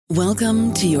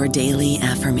Welcome to your daily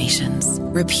affirmations.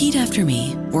 Repeat after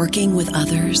me. Working with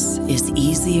others is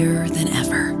easier than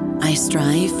ever. I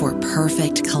strive for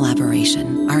perfect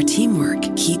collaboration. Our teamwork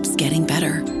keeps getting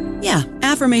better. Yeah,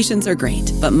 affirmations are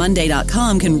great, but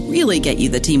Monday.com can really get you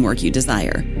the teamwork you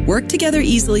desire. Work together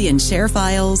easily and share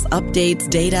files, updates,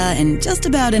 data, and just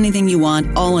about anything you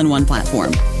want all in one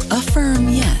platform. Affirm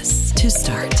yes to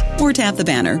start, or tap the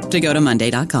banner to go to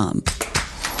Monday.com.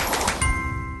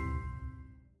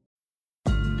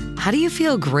 How do you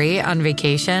feel great on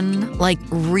vacation? Like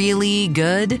really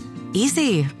good?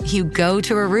 Easy. You go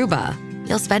to Aruba.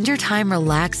 You'll spend your time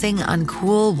relaxing on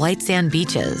cool white sand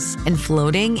beaches and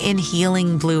floating in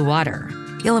healing blue water.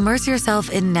 You'll immerse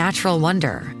yourself in natural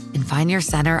wonder and find your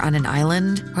center on an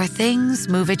island where things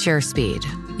move at your speed.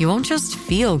 You won't just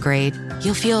feel great,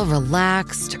 you'll feel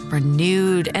relaxed,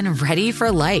 renewed, and ready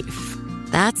for life.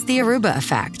 That's the Aruba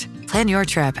effect. Plan your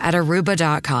trip at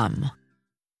Aruba.com.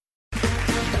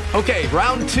 Okay,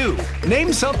 round two.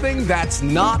 Name something that's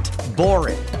not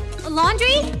boring. A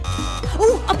laundry?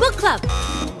 Ooh, a book club.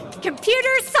 Computer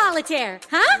solitaire,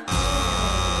 huh?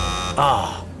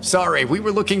 Ah, sorry, we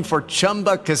were looking for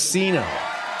Chumba Casino.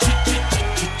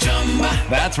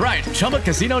 That's right,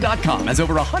 ChumbaCasino.com has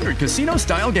over 100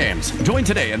 casino-style games. Join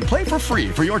today and play for free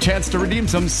for your chance to redeem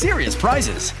some serious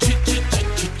prizes.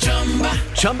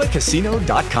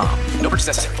 ChumbaCasino.com. No purchase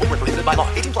necessary. Void where prohibited by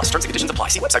law. 18 plus. Terms and conditions apply.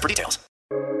 See website for details.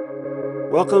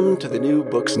 Welcome to the New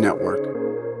Books Network.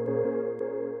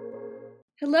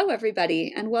 Hello,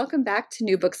 everybody, and welcome back to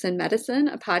New Books in Medicine,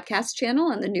 a podcast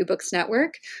channel on the New Books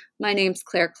Network. My name's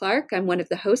Claire Clark. I'm one of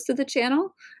the hosts of the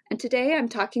channel, and today I'm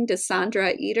talking to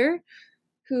Sandra Eder,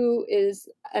 who is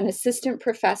an assistant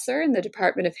professor in the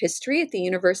Department of History at the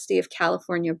University of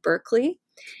California, Berkeley,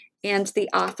 and the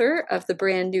author of the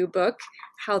brand new book,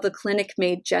 How the Clinic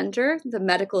Made Gender, The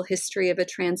Medical History of a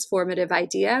Transformative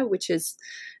Idea, which is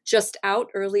just out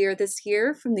earlier this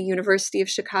year from the University of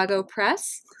Chicago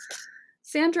Press.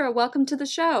 Sandra, welcome to the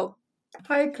show.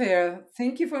 Hi, Claire.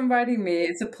 Thank you for inviting me.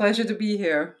 It's a pleasure to be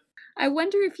here. I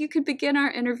wonder if you could begin our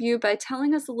interview by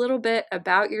telling us a little bit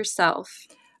about yourself.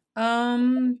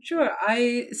 Sure.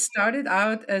 I started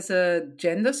out as a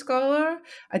gender scholar.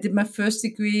 I did my first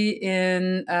degree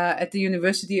at the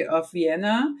University of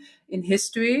Vienna in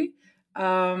history,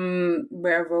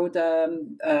 where I wrote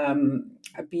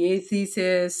a BA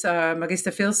thesis,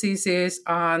 Magister Phil thesis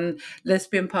on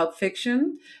lesbian pulp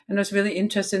fiction, and I was really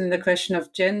interested in the question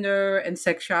of gender and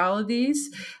sexualities.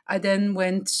 I then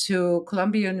went to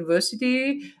Columbia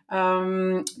University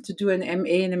to do an MA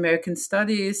in American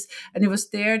Studies, and it was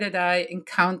there that I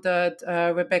encountered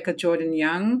Rebecca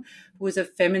Jordan-Young, who is a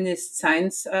feminist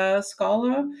science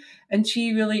scholar, and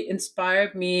she really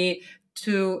inspired me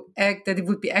to act that it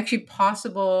would be actually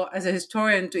possible as a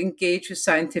historian to engage with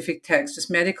scientific texts, with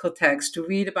medical texts, to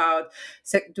read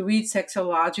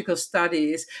sexological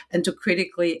studies and to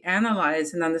critically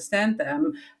analyze and understand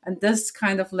them. And this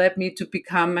kind of led me to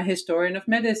become a historian of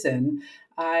medicine.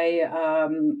 I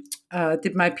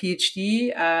did my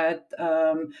PhD at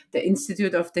the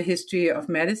Institute of the History of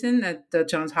Medicine at the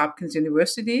Johns Hopkins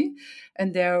University.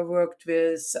 And there I worked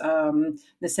with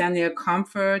Nathaniel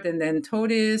Comfort and then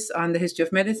Todis on the history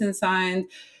of medicine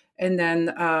science. And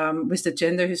then with the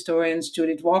gender historians,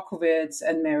 Judith Walkowitz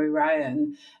and Mary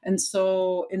Ryan. And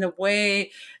so in a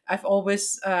way, I've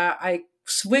always, I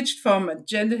switched from a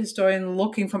gender historian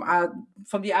looking from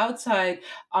the outside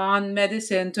on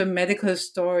medicine to a medical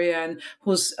historian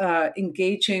who's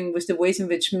engaging with the ways in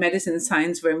which medicine and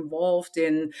science were involved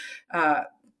in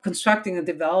constructing and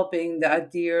developing the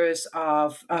ideas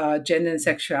of gender and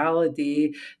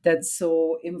sexuality that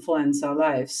so influence our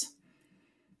lives.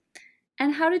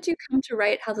 And how did you come to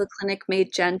write How the Clinic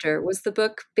Made Gender? Was the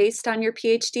book based on your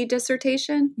PhD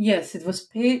dissertation? Yes, it was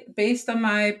based on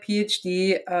my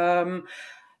PhD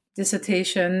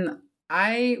dissertation.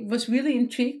 I was really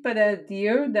intrigued by the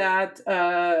idea that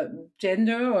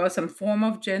gender or some form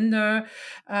of gender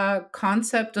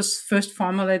concept was first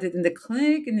formulated in the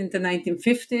clinic and in the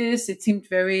 1950s. It seemed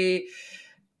very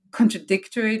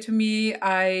contradictory to me.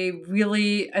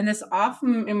 And as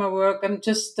often in my work, I'm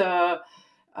just...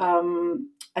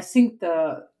 I think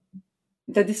the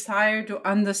desire to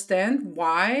understand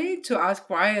why, to ask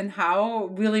why and how,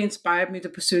 really inspired me to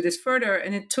pursue this further.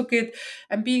 And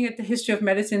being at the History of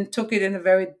Medicine took it in a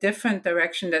very different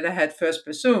direction than I had first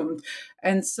presumed.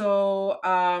 And so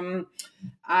I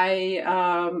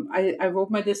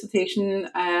wrote my dissertation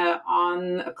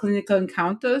on clinical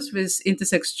encounters with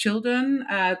intersex children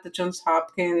at the Johns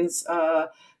Hopkins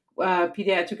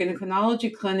Pediatric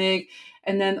Endocrinology Clinic.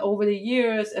 And then over the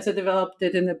years, as I developed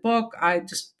it in the book, I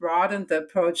just broadened the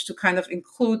approach to kind of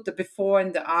include the before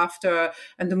and the after,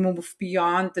 and to move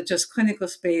beyond the just clinical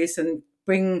space and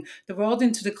bring the world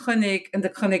into the clinic and the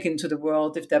clinic into the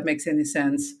world, if that makes any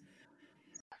sense.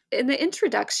 In the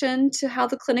introduction to How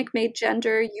the Clinic Made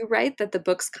Gender, you write that the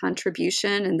book's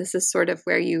contribution, and this is sort of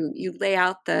where you lay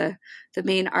out the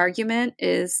main argument,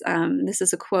 is, this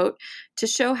is a quote, to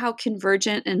show how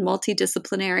convergent and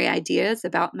multidisciplinary ideas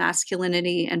about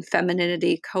masculinity and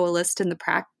femininity coalesced in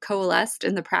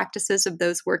the practices of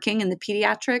those working in the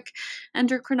pediatric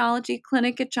endocrinology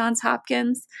clinic at Johns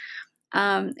Hopkins.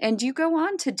 And you go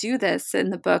on to do this in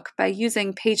the book by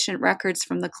using patient records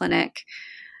from the clinic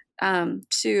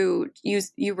to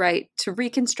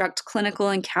reconstruct clinical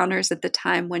encounters at the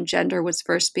time when gender was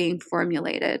first being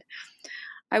formulated.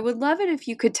 I would love it if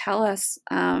you could tell us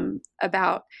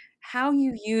about how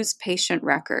you use patient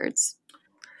records.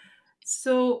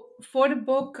 So for the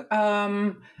book,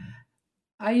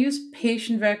 I use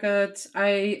patient records.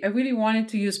 I really wanted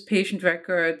to use patient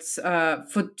records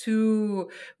for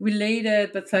two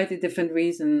related but slightly different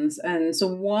reasons. And so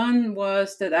one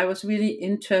was that I was really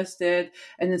interested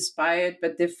and inspired by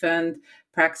different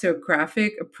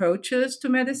praxeographic approaches to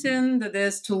medicine. That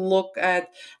is, to look at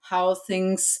how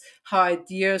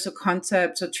ideas or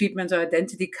concepts or treatments or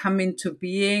identity come into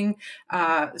being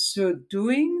through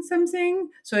doing something.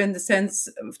 So in the sense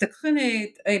of the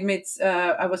clinic,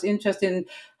 I was interested in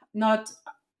not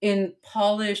in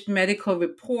polished medical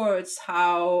reports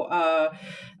that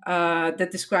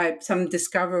describe some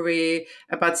discovery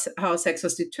about how sex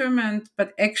was determined,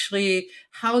 but actually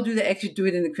how do they actually do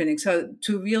it in the clinic? So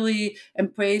to really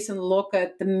embrace and look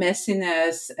at the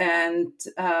messiness and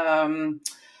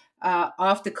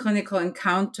of the clinical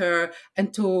encounter,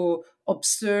 and to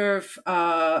observe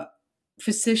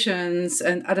physicians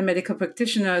and other medical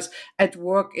practitioners at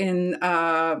work in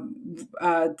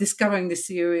discovering the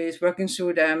theories, working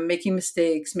through them, making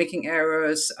mistakes, making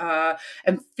errors,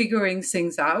 and figuring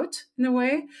things out in a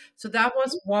way. So that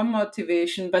was one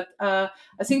motivation. But I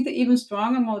think the even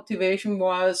stronger motivation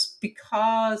was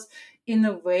because, in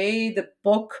a way, the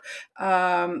book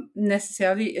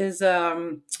necessarily is...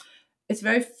 it's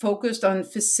very focused on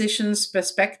physicians'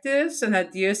 perspectives and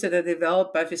ideas that are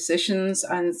developed by physicians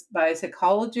and by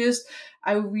psychologists.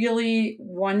 I really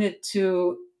wanted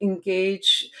to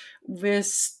engage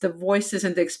with the voices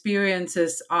and the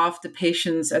experiences of the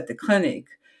patients at the clinic.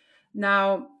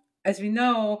 Now, as we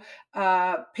know,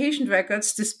 patient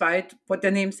records, despite what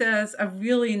their name says, are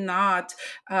really not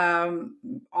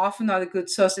often not a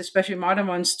good source, especially modern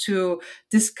ones, to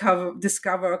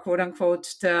discover, quote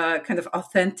unquote, the kind of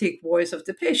authentic voice of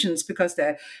the patients, because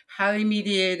they're highly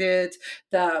mediated.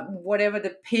 Whatever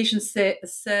the patient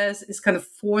says is kind of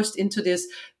forced into this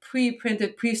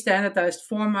pre-printed, pre-standardized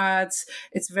formats.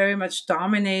 It's very much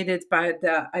dominated by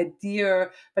the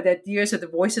ideas are the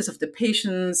voices of the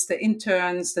patients, the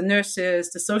interns, the nurses,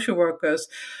 the social workers.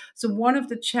 So one of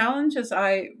the challenges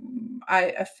I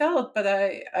felt, but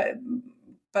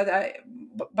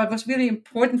what's really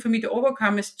important for me to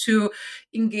overcome is to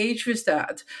engage with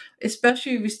that,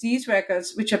 especially with these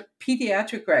records, which are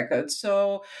pediatric records.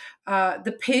 So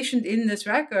the patient in this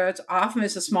record often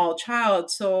is a small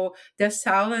child, so they're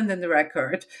silent in the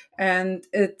record, and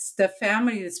it's the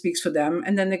family that speaks for them.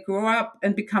 And then they grow up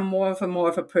and become more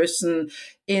of a person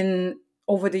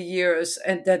over the years,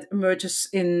 and that emerges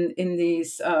in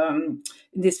these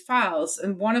files.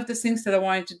 And one of the things that I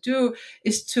wanted to do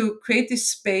is to create this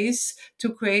space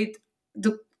to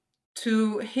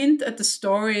hint at the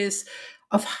stories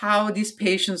of how these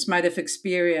patients might have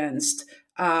experienced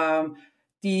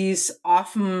these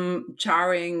often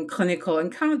jarring clinical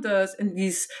encounters and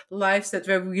these lives that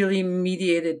were really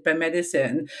mediated by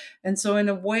medicine. And so in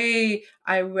a way,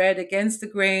 I read against the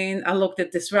grain. I looked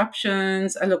at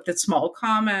disruptions. I looked at small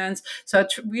comments. So I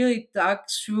really dug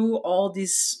through all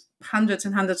these hundreds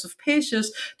and hundreds of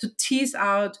pages to tease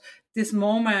out these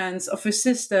moments of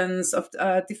resistance, of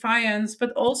defiance,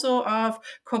 but also of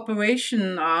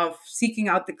cooperation, of seeking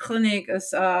out the clinic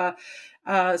as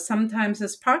sometimes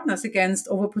as partners against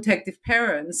overprotective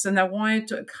parents. And I wanted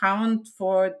to account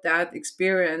for that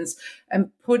experience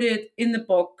and put it in the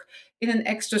book in an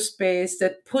extra space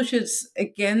that pushes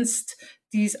against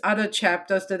these other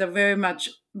chapters that are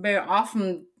very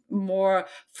often more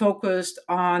focused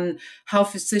on how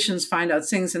physicians find out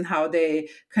things and how they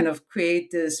kind of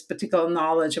create this particular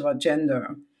knowledge about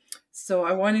gender. So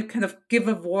I want to kind of give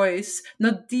a voice,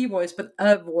 not the voice, but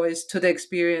a voice to the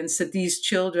experience that these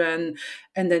children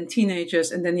and then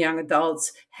teenagers and then young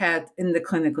adults had in the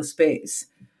clinical space.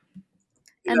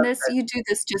 And you do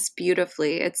this just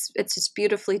beautifully. It's just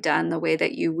beautifully done, the way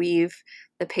that you weave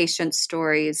the patient's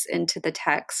stories into the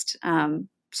text,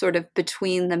 sort of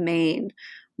between the main,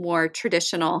 more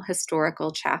traditional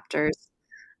historical chapters.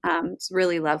 It's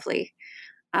really lovely.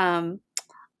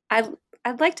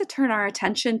 I'd like to turn our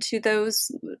attention to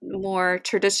those more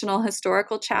traditional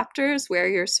historical chapters where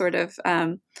you're sort of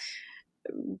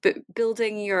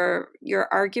building your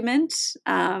argument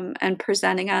and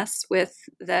presenting us with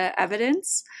the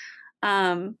evidence.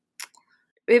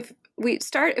 If we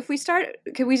start at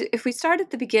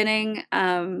the beginning,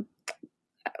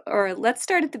 or let's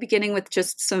start at the beginning with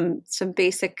just some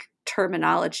basic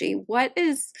terminology.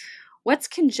 What's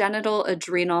congenital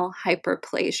adrenal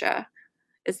hyperplasia?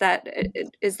 Is that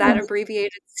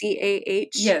abbreviated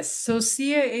CAH? Yes. So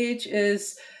CAH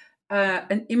is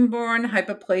an inborn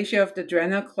hyperplasia of the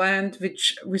adrenal gland,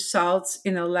 which results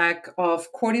in a lack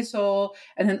of cortisol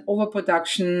and an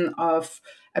overproduction of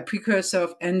a precursor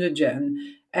of androgen.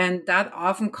 And that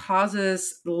often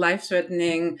causes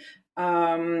life-threatening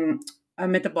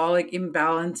metabolic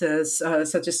imbalances,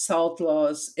 such as salt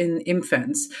loss in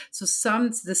infants. So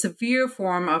the severe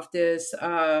form of this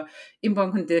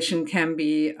inborn condition can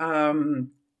be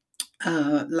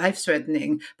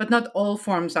life-threatening, but not all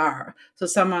forms are. So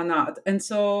some are not. And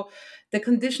so the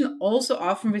condition also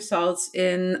often results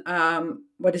in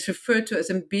what is referred to as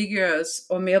ambiguous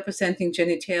or male-presenting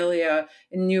genitalia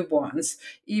in newborns,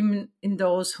 even in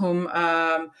those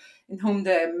in whom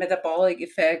the metabolic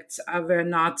effects were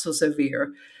not so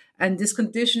severe. And this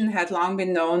condition had long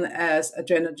been known as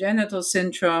adrenogenital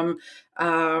syndrome,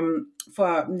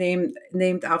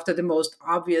 named after the most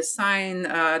obvious sign,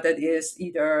 that is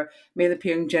either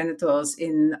male-appearing genitals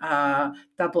in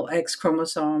double X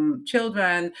chromosome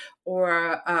children,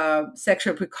 or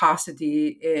sexual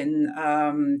precocity in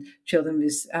children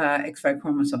with XY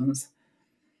chromosomes.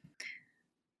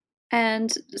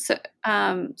 And so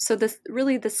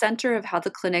the center of how the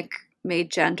clinic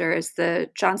made gender is the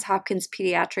Johns Hopkins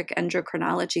Pediatric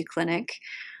Endocrinology Clinic.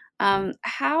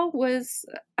 How was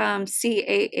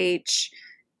CAH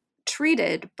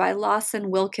treated by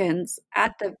Lawson Wilkins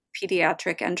at the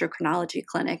Pediatric Endocrinology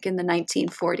Clinic in the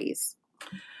 1940s?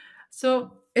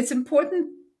 So it's important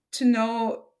to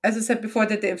know, as I said before,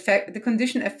 that the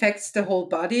condition affects the whole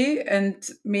body and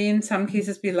may in some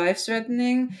cases be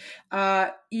life-threatening.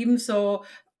 Even so,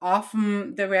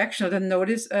 often the reaction or the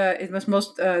notice, it was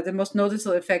the most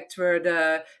noticeable effects were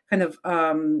the kind of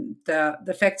the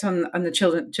effects on the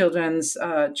children's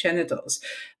genitals.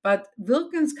 But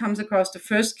Wilkins comes across the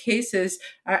first cases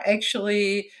are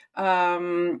actually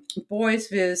boys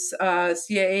with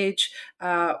CAH,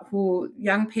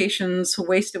 young patients who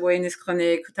waste away in his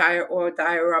clinic, die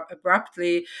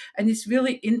abruptly, and he's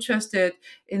really interested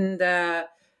in the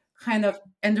kind of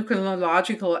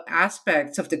endocrinological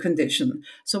aspects of the condition.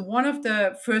 So one of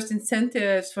the first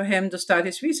incentives for him to start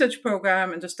his research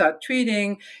program and to start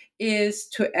treating is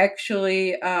to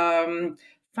actually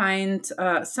find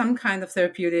some kind of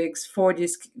therapeutics for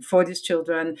these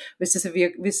children with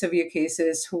severe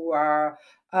cases who are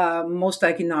most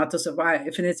likely not to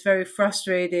survive. And it's very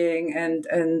frustrating and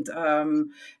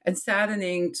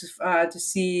saddening to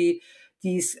see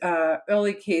these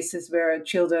early cases where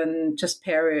children just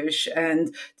perish,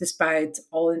 and despite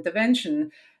all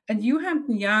intervention. And Hugh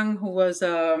Hampton Young, who was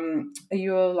a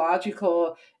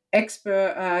urological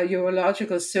expert,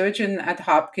 urological surgeon at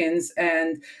Hopkins,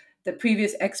 and the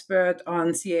previous expert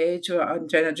on CAH, or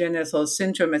adrenogenital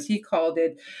syndrome, as he called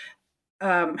it,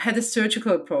 had a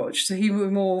surgical approach. So he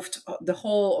removed the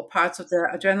whole or parts of the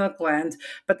adrenal gland,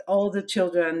 but all the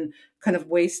children kind of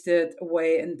wasted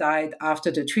away and died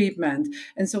after the treatment.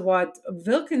 And so what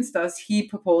Wilkins does, he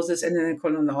proposes an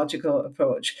endocrinological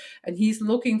approach. And he's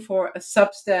looking for a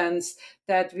substance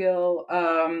that will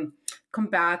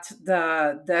combat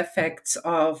the effects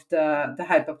of the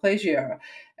hyperplasia.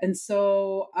 And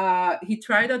so he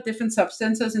tried out different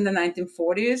substances in the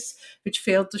 1940s, which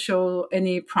failed to show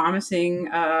any promising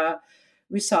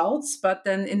results. But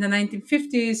then in the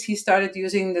 1950s, he started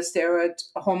using the steroid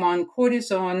hormone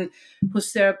cortisone,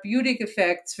 whose therapeutic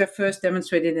effects were first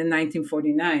demonstrated in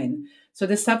 1949. So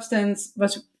the substance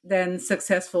was then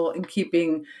successful in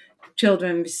keeping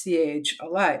children with CAH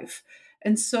alive.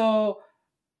 And so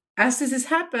as this is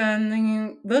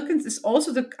happening, Wilkins is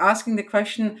also asking the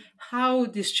question how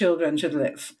these children should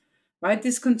live. Right?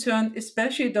 This concerned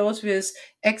especially those with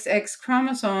XX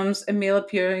chromosomes and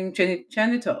male-appearing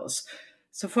genitals.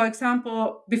 So, for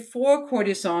example, before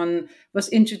cortisone was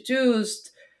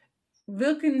introduced,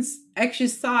 Wilkins actually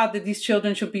thought that these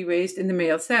children should be raised in the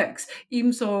male sex,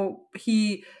 even so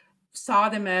he saw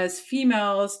them as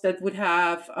females that would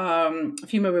have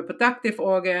female reproductive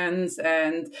organs,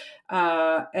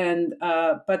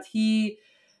 but he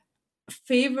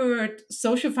favored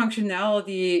social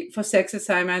functionality for sex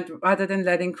assignment rather than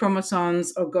letting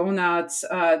chromosomes or gonads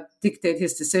dictate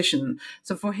his decision.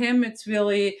 So for him, it's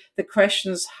really the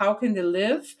questions, how can they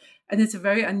live? And it's a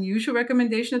very unusual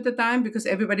recommendation at the time, because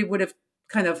everybody would have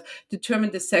kind of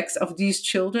determined the sex of these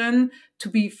children to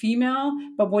be female.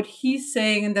 But what he's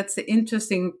saying, and that's the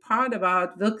interesting part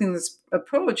about Wilkins'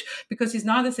 approach, because he's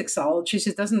not a sexologist,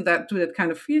 he doesn't do that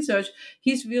kind of research,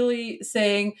 he's really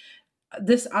saying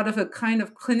this out of a kind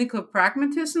of clinical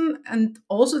pragmatism, and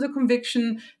also the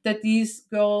conviction that these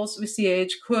girls with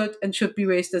CAH could and should be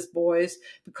raised as boys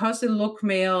because they look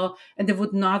male and they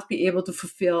would not be able to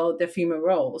fulfill their female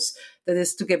roles. That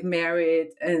is, to get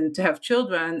married and to have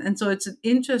children. And so it's an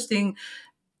interesting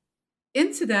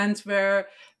incident where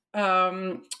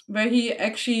he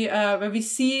actually, where we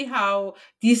see how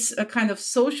these kind of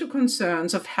social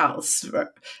concerns of health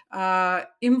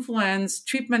influence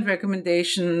treatment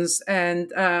recommendations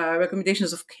and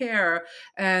recommendations of care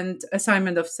and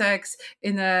assignment of sex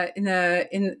in a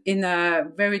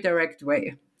very direct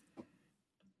way.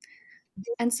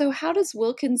 And so how does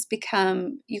Wilkins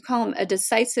become, you call him a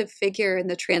decisive figure in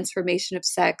the transformation of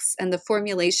sex and the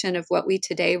formulation of what we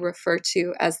today refer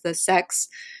to as the sex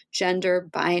gender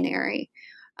binary?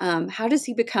 How does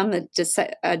he become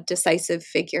a decisive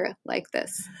figure like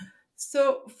this?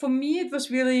 So for me, it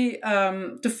was really,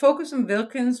 the focus on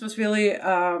Wilkins was really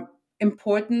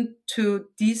important to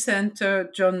decenter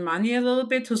John Money a little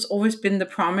bit, who's always been the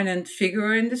prominent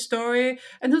figure in the story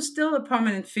and who's still a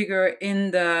prominent figure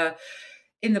in the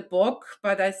book.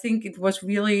 But I think it was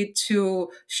really to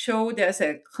show there's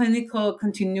a clinical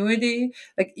continuity,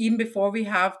 like even before we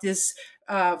have this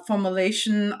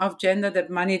formulation of gender that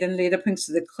Money then later brings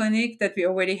to the clinic, that we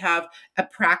already have a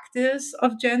practice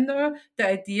of gender, the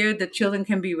idea that children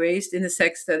can be raised in a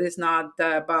sex that is not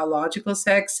the biological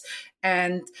sex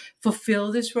and fulfill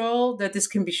this role, that this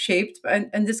can be shaped.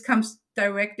 And this comes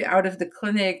directly out of the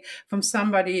clinic from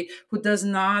somebody who does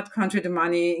not, contrary to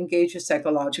Money, engage with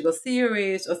psychological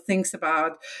theories or thinks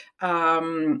about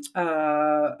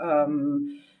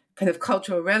kind of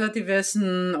cultural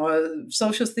relativism or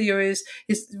social theories.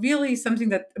 Is really something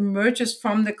that emerges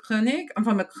from the clinic and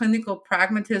from a clinical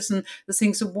pragmatism, the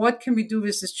thing, so what can we do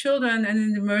with these children? And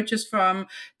it emerges from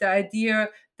the idea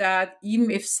that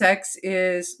even if sex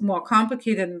is more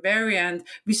complicated and variant,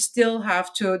 these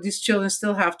children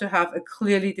still have to have a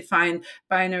clearly defined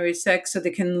binary sex so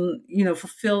they can,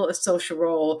 fulfill a social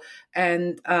role.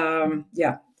 And I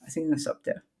think that's up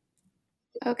there.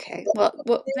 Okay.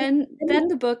 Well, then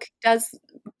the book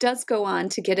does go on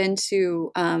to get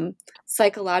into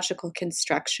psychological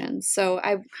construction. So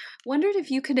I wondered if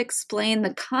you could explain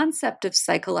the concept of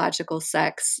psychological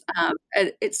sex.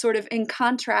 It's sort of in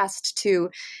contrast to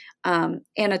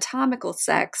anatomical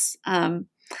sex, and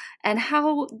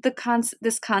how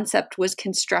this concept was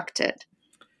constructed.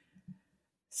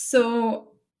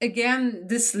 So again,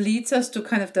 this leads us to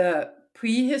kind of the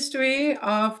prehistory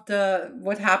of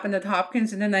what happened at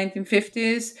Hopkins in the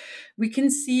 1950s. We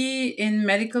can see in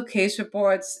medical case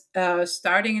reports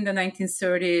starting in the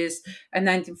 1930s and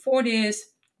 1940s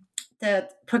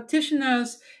that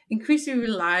practitioners increasingly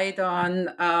relied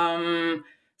on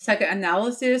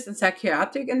psychoanalysis and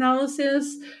psychiatric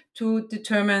analysis to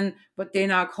determine what they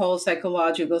now call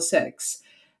psychological sex.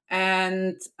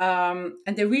 And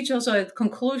they reach also a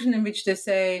conclusion in which they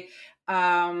say,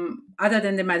 other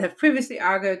than they might have previously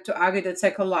argued, to argue that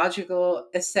psychological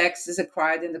sex is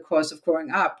acquired in the course of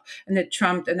growing up, and it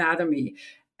trumped anatomy.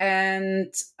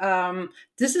 And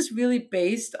this is really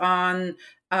based on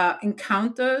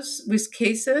encounters with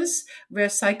cases where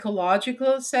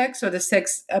psychological sex, or the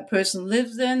sex a person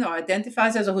lives in or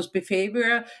identifies as, or whose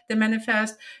behavior they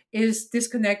manifest, is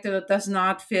disconnected or does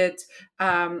not fit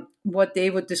what they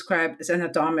would describe as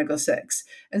anatomical sex.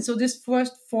 And so this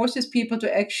first forces people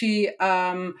to actually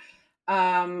so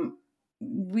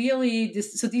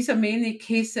these are mainly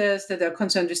cases that are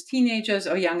concerned with teenagers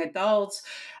or young adults.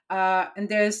 And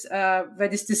there's where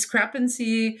this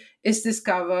discrepancy is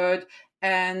discovered,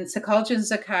 and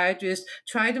psychologists and psychiatrists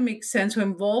try to make sense, who are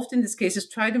involved in these cases,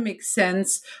 try to make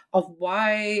sense of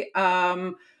why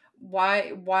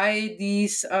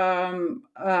these,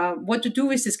 what to do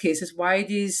with these cases, why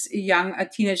these young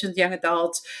teenagers and young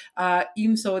adults,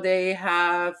 even though they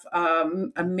have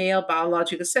a male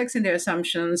biological sex in their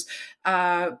assumptions,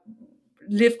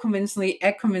 live convincingly,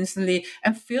 act convincingly,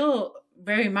 and feel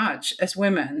very much as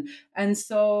women. And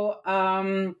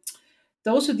so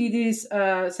those who did these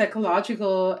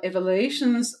psychological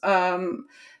evaluations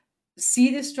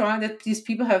see that these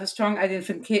people have a strong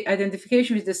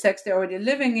identification with the sex they're already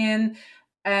living in.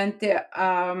 And they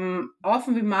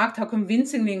often remarked how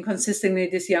convincingly and consistently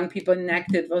these young people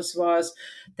enacted was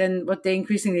then what they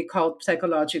increasingly called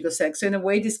psychological sex. So in a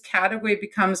way, this category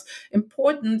becomes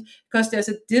important because there's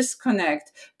a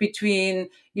disconnect between,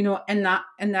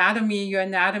 anatomy, your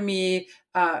anatomy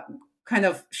kind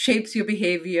of shapes your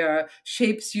behavior,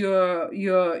 shapes your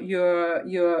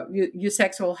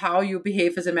sexual, how you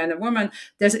behave as a man or woman.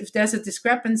 If there's a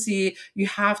discrepancy, you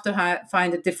have to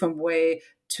find a different way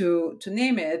to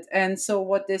name it. And so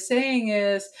what they're saying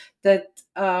is that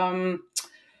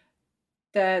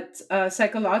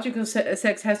psychological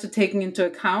sex has to take into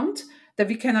account that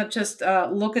we cannot just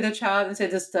look at a child and say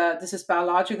this is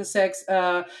biological sex,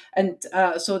 and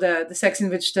so the sex in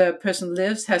which the person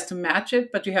lives has to match it,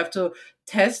 but you have to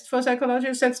test for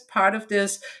psychological sex. Part of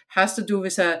this has to do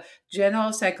with a general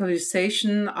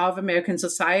psychologization of American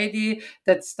society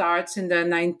that starts in the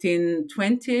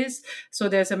 1920s. So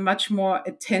there's a much more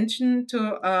attention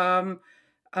to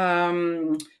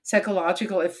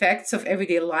psychological effects of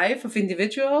everyday life of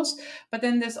individuals. But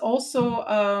then there's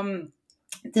also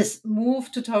this move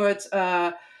towards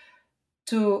to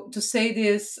say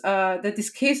this that this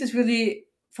case is really,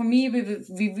 for me,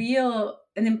 reveal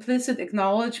an implicit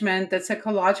acknowledgement that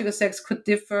psychological sex could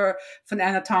differ from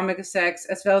anatomical sex,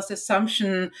 as well as the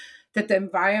assumption that the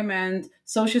environment,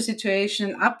 social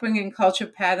situation, upbringing, culture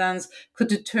patterns could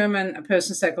determine a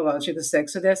person's psychological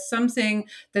sex. So there's something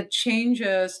that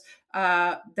changes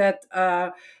that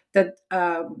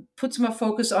puts more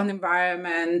focus on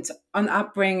environment, on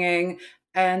upbringing,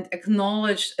 and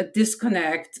acknowledge a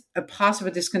possible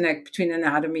disconnect between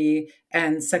anatomy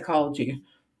and psychology.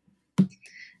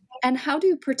 And how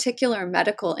do particular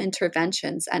medical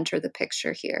interventions enter the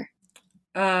picture here?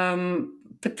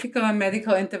 Particular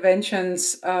medical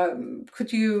interventions.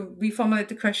 Could you reformulate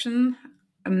the question?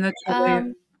 I'm not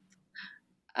sure.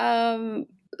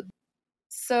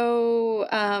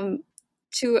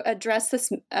 To address this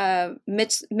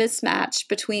mismatch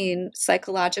between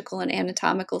psychological and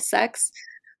anatomical sex,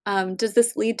 does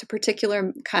this lead to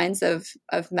particular kinds of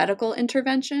medical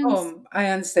interventions? Oh, I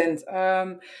understand.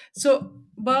 There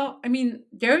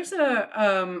is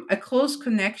a close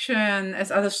connection, as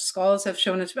other scholars have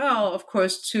shown as well, of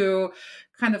course, to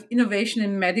kind of innovation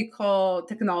in medical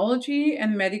technology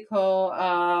and medical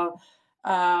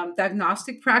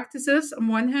diagnostic practices on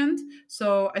one hand.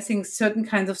 So I think certain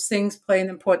kinds of things play an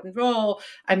important role.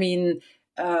 I mean,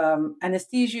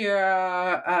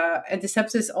 anesthesia,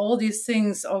 antisepsis, all these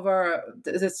things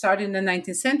that started in the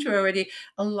 19th century already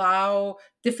allow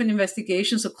different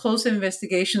investigations or closer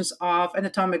investigations of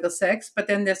anatomical sex. But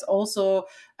then there's also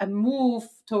a move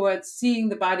towards seeing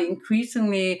the body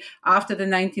increasingly after the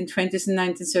 1920s and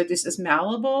 1930s as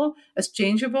malleable, as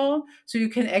changeable. So you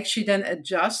can actually then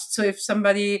adjust. So if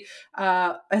somebody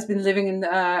has been living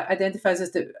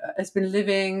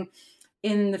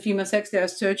in the female sex, there are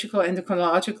surgical,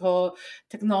 endocrinological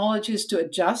technologies to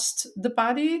adjust the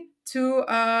body to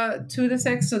the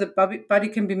sex, so the body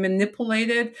can be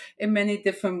manipulated in many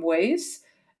different ways.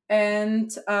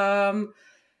 And I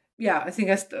think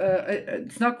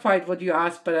it's not quite what you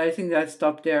asked, but I think that I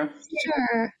stopped there.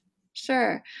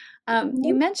 Sure.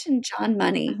 You mentioned John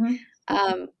Money.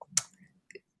 Mm-hmm.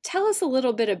 Tell us a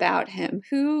little bit about him.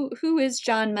 Who is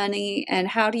John Money, and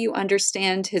how do you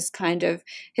understand his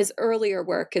earlier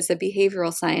work as a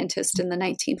behavioral scientist in the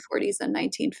 1940s and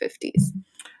 1950s?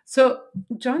 So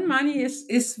John Money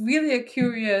is really a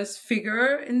curious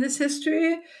figure in this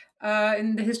history,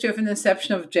 in the history of an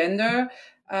inception of gender,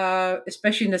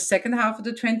 especially in the second half of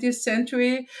the 20th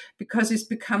century, because he's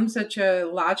become such a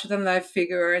larger-than-life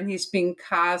figure, and he's being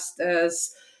cast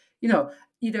as,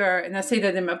 either, and I say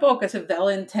that in my book, as a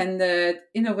well-intended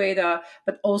innovator,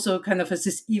 but also kind of as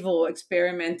this evil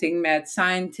experimenting mad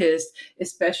scientist,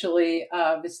 especially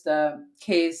with the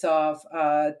case of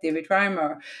David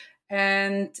Reimer.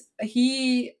 And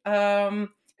he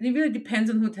really depends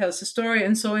on who tells the story.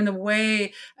 And so in a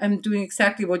way, I'm doing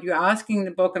exactly what you're asking in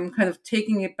the book. I'm kind of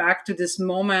taking it back to this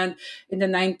moment in the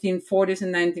 1940s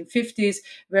and 1950s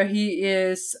where he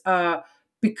is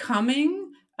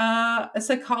becoming a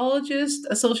psychologist,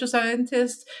 a social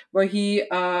scientist, where he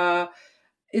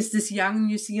is this young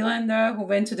New Zealander who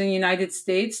went to the United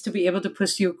States to be able to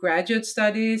pursue graduate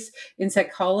studies in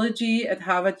psychology at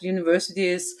Harvard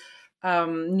University's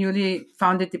newly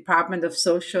founded Department of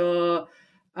Social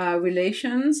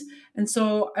Relations. And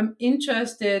so I'm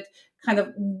interested kind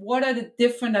of what are the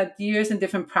different ideas and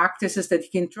different practices that he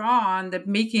can draw on that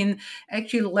make him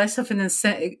actually less of an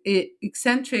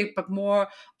eccentric, but more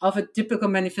of a typical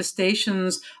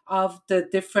manifestations of the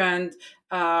different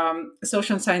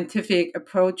social and scientific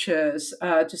approaches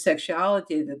to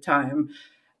sexuality at the time.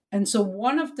 And so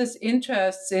one of these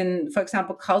interests in, for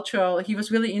example, he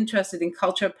was really interested in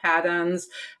cultural patterns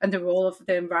and the role of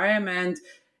the environment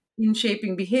in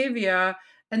shaping behavior.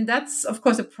 And that's, of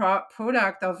course, a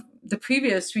product of the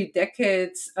previous 3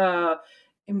 decades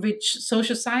in which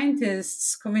social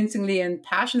scientists convincingly and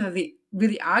passionately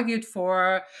really argued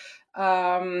for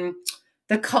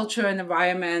the culture and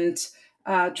environment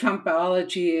trump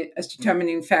biology as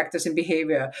determining factors in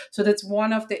behavior. So that's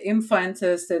one of the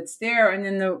influences that's there. And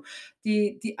then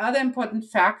the other important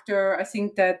factor, I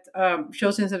think, that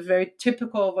shows is a very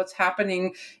typical of what's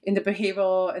happening in the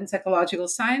behavioral and psychological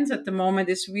science at the moment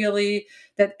is really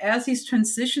that as he's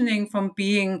transitioning from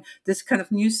being this kind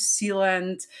of New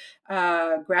Zealand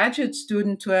graduate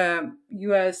student to a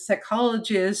U.S.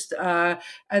 psychologist at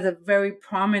a very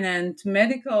prominent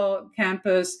medical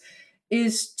campus,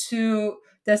 there's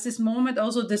this moment,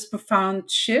 also this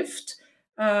profound shift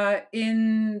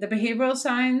in the behavioral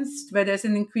science, where there's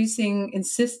an increasing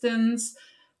insistence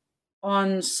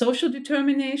on social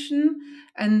determination,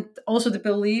 and also the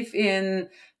belief in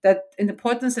the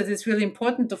importance that it's really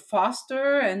important to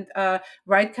foster and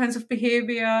right kinds of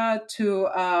behavior to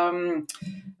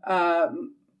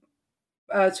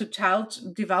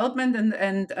child development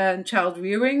and child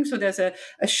rearing. So there's a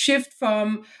shift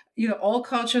from, all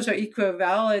cultures are equal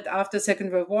valid after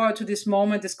Second World War to this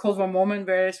moment, this Cold War moment,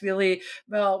 where it's really,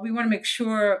 we want to make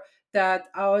sure that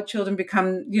our children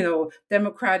become,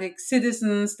 democratic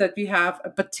citizens, that we have a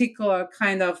particular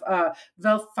kind of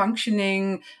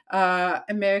well-functioning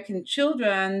American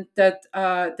children that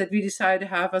we decide to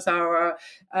have as our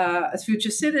as future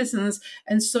citizens.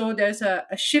 And so there's a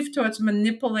shift towards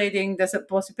manipulating. There's a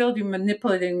possibility of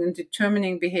manipulating and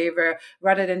determining behavior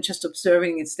rather than just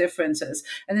observing its differences.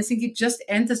 And I think it just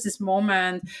enters this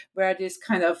moment where this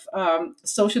kind of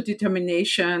social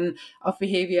determination of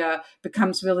behavior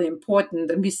becomes really important,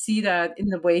 and we see that in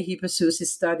the way he pursues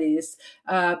his studies,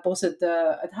 both at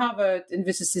Harvard in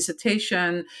his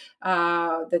dissertation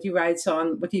that he writes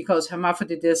on what he calls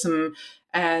hermaphroditism,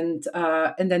 and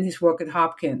then his work at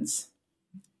Hopkins.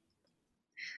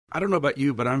 I don't know about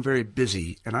you, but I'm very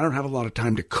busy and I don't have a lot of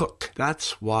time to cook.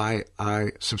 That's why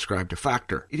I subscribe to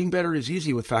Factor. Eating better is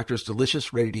easy with Factor's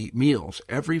delicious, ready-to-eat meals.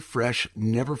 Every fresh,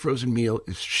 never frozen meal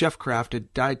is chef-crafted,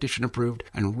 dietitian approved,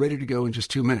 and ready to go in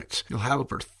just 2 minutes. You'll have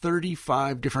over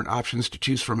 35 different options to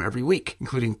choose from every week,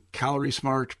 including Calorie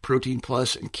Smart, Protein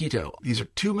Plus, and Keto. These are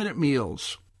 2-minute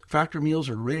meals. Factor meals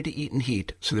are ready to eat and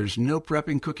heat, so there's no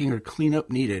prepping, cooking, or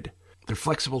cleanup needed. They're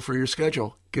flexible for your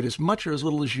schedule. Get as much or as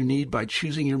little as you need by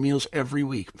choosing your meals every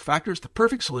week. Factor's the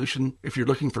perfect solution if you're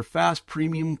looking for fast,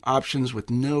 premium options with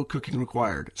no cooking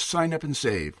required. Sign up and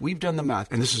save. We've done the math,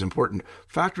 and this is important.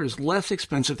 Factor is less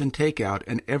expensive than takeout,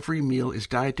 and every meal is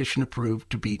dietitian approved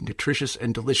to be nutritious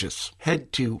and delicious.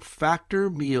 Head to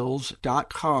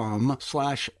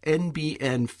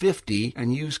factormeals.com/NBN50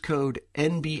 and use code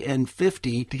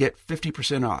NBN50 to get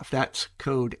 50% off. That's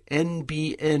code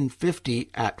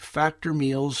NBN50 at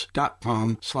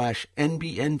factormeals.com/NBN50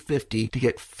 to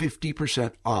get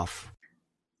 50% off.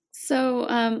 So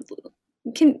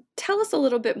can tell us a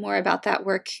little bit more about that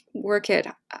work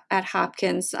at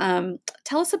Hopkins.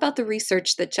 Tell us about the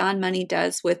research that John Money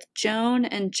does with Joan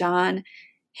and John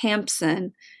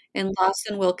Hampson in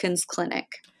Lawson Wilkins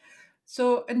Clinic.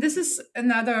 So, and this is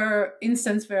another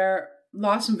instance where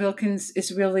Lawson Wilkins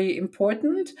is really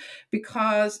important,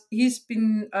 because he's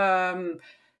been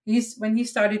when he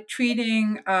started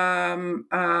treating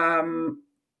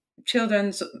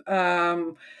children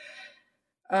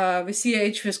with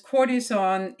CAH with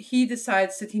cortisone, he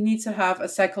decides that he needs to have a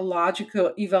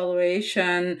psychological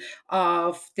evaluation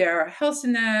of their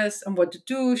healthiness and what to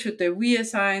do. Should they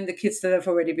reassign the kids that have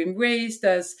already been raised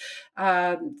as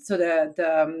the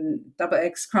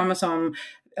XX chromosome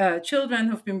children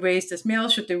who've been raised as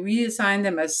males, should they reassign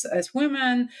them as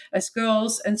women, as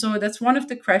girls? And so that's one of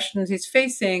the questions he's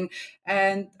facing,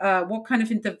 and what kind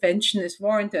of intervention is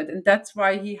warranted. And that's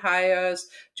why he hires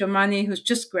John Money, who's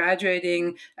just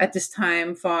graduating at this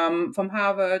time from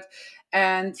Harvard.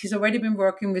 And he's already been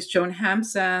working with Joan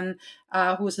Hampson,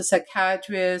 who's a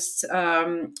psychiatrist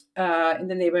in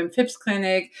the neighboring Phipps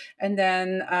Clinic. And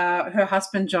then her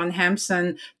husband, John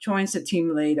Hampson, joins the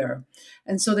team later.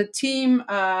 And so the team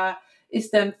is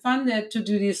then funded to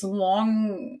do this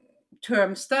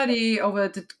long-term study over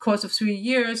the course of 3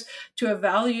 years to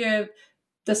evaluate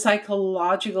the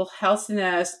psychological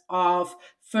healthiness of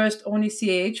first only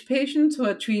CAH patients who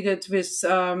are treated with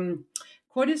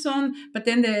cortisone, but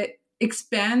then they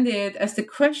expanded as the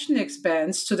question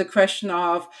expands to the question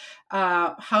of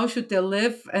how should they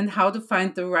live and how to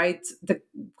find the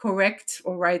correct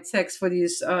or right sex for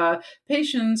these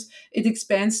patients. It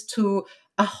expands to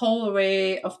a whole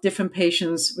array of different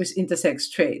patients with intersex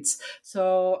traits.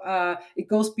 So it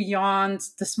goes beyond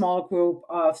the small group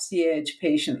of CAH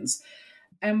patients.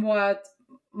 And what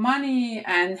Money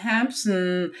and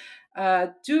Hampson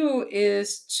do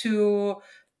is to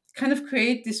kind of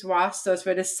create these rosters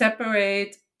where they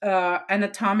separate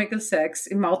anatomical sex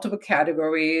in multiple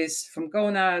categories, from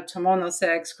gonad, hormonal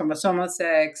sex, chromosomal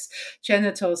sex,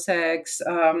 genital sex,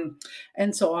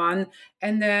 and so on.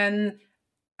 And then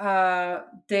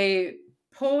they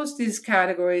pose these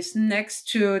categories next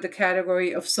to the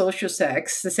category of social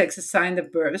sex, the sex assigned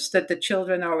at birth that the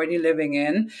children are already living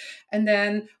in. And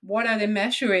then what are they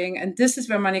measuring? And this is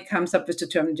where Money comes up with the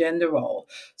term gender role.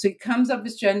 So he comes up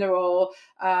with gender role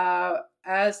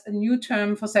as a new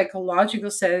term for psychological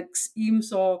sex, even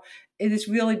so it is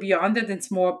really beyond it.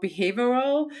 It's more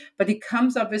behavioral, but he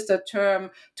comes up with the term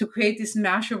to create this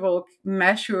measurable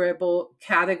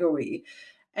category.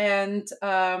 And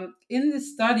in the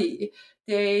study,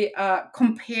 they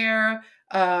compare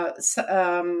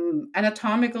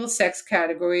anatomical sex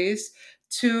categories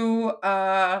to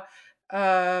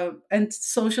and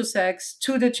social sex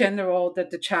to the gender role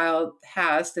that the child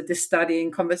has, that they study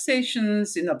in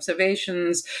conversations, in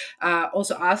observations,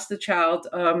 also ask the child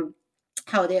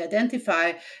how they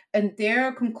identify. And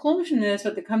their conclusion is,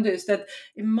 what they come to, is that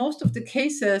in most of the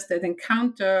cases that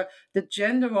encounter the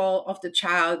gender role of the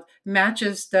child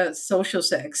matches the social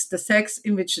sex, the sex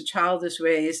in which the child is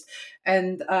raised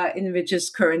and in which is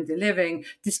currently living,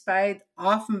 despite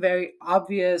often very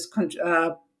obvious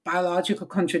biological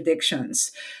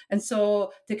contradictions. And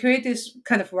so they create these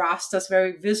kind of rosters,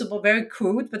 very visible, very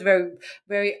crude, but very,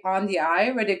 very on the eye,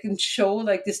 where they can show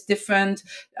like this different,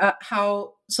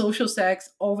 how social sex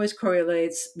always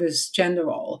correlates with gender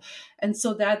role. And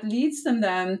so that leads them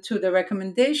then to the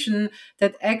recommendation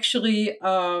that actually,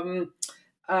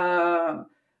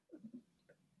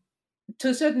 to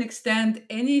a certain extent,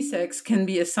 any sex can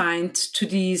be assigned to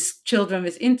these children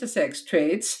with intersex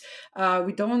traits.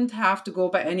 We don't have to go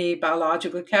by any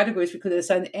biological categories. We could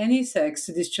assign any sex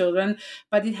to these children,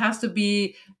 but it has to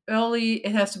be early,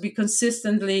 it has to be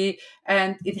consistently,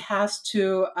 and it has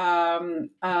to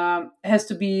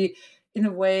be in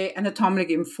a way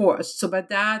anatomically enforced. So by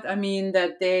that, I mean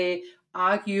that they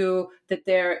argue that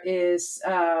there is,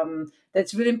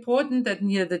 that's really important that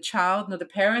neither the child nor the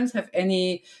parents have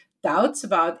any doubts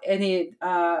about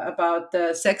about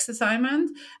the sex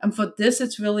assignment. And for this,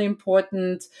 it's really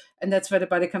important, and that's where the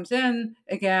body comes in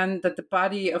again, that the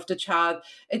body of the child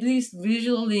at least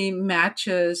visually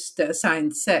matches the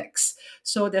assigned sex.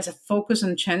 So there's a focus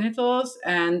on genitals,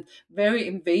 and very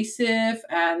invasive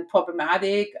and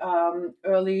problematic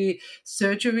early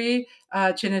surgery,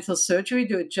 genital surgery,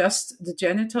 to adjust the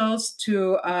genitals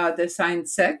to the assigned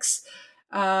sex.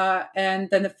 And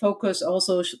then the focus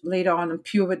also later on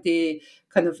puberty,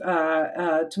 kind of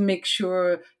to make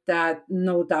sure that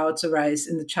no doubts arise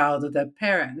in the child or their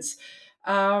parents.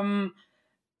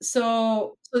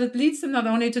 So that leads them not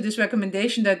only to this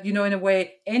recommendation that, in a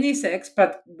way, any sex,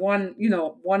 but one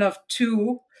of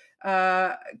two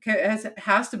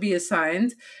has to be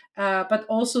assigned, but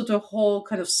also the whole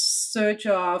kind of search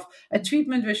of a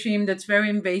treatment regime that's very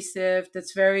invasive,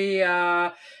 that's very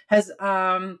has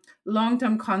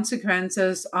long-term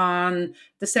consequences on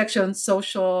the sexual and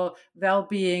social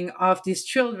well-being of these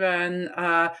children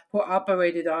who are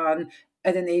operated on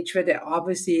at an age where they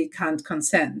obviously can't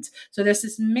consent. So there's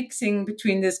this mixing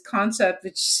between this concept,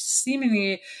 which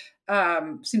seems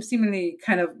seemingly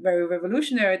kind of very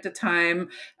revolutionary at the time,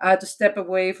 to step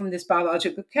away from these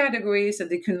biological categories,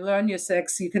 that you can learn your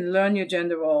sex, you can learn your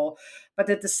gender role, but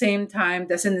at the same time,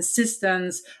 there's an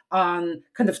insistence on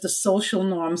kind of the social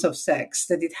norms of sex,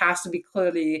 that it has to be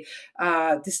clearly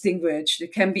distinguished.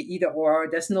 It can be either or.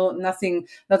 There's not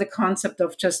a concept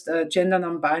of just gender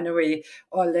non-binary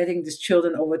or letting these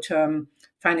children over term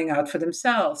finding out for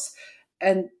themselves.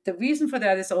 And the reason for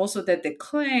that is also that they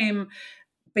claim,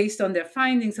 based on their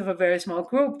findings of a very small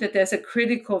group, that there's a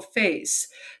critical phase.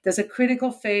 There's a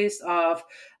critical phase of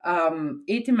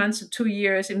 18 months to 2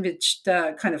 years in which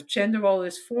the kind of gender role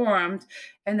is formed.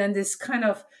 And then this kind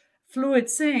of fluid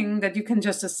thing that you can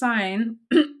just assign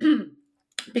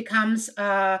becomes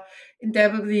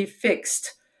indelibly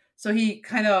fixed. So he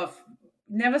kind of,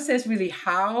 never says really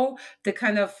how. The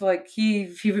kind of like he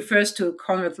refers to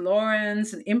Konrad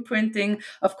Lorenz and imprinting.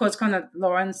 Of course, Konrad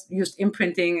Lorenz used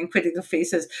imprinting and critical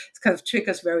phases. It kind of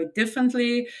triggers very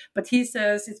differently. But he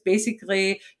says it's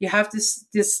basically you have this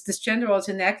gender role is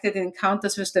enacted and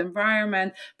encounters with the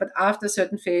environment, but after a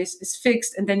certain phase is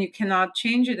fixed, and then you cannot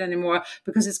change it anymore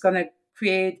because it's going to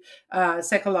create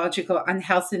psychological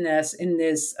unhealthiness in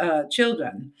these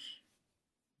children.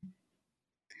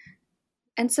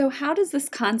 And so how does this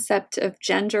concept of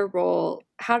gender role,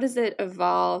 how does it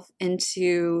evolve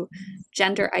into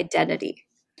gender identity?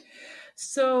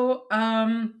 So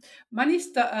Money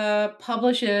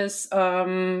publishes,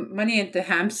 Money and the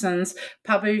Hampsons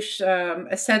published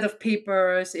a set of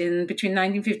papers in between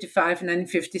 1955 and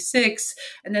 1956.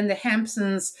 And then the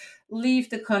Hampsons leave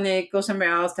the clinic, go somewhere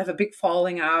else, they have a big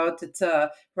falling out. It's a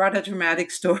rather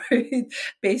dramatic story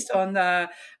based on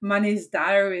Money's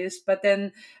diaries. But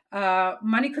then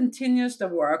Money continues the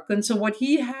work. And so what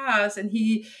he has, and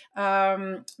he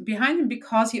behind him,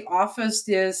 because he offers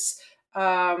this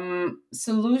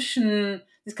solution,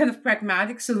 this kind of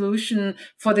pragmatic solution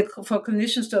for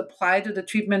clinicians to apply to the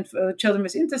treatment for children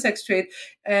with intersex trait.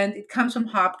 And it comes from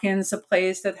Hopkins, a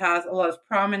place that has a lot of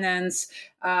prominence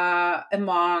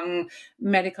among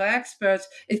medical experts.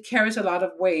 It carries a lot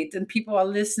of weight, and people are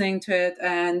listening to it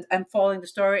and following the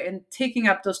story and taking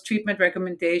up those treatment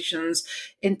recommendations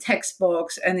in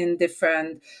textbooks and in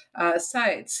different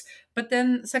sites. But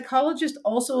then psychologists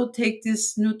also take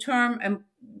this new term and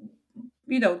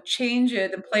change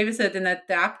it and play with it and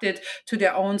adapt it to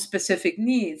their own specific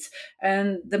needs.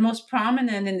 And the most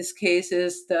prominent in this case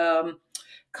is the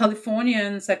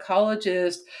Californian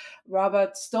psychologist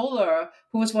Robert Stoller,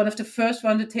 who was one of the first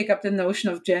one to take up the notion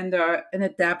of gender and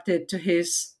adapt it to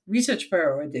his research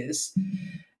priorities.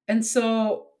 And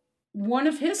so one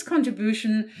of his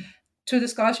contribution to the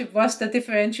scholarship was the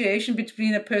differentiation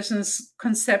between a person's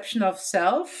conception of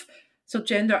self, so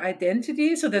gender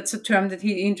identity, so that's a term that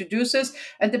he introduces,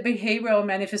 and the behavioral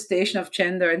manifestation of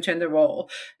gender and gender role.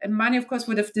 And Money, of course,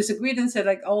 would have disagreed and said,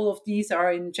 like, all of these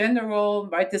are in gender role,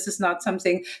 right? This is not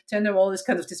something, gender role is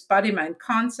kind of this body-mind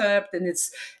concept, and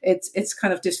it's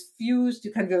kind of diffused.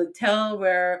 You can't really tell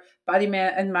where body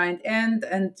and mind end,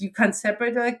 and you can't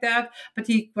separate it like that. But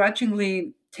he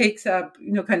grudgingly takes up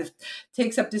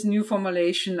this new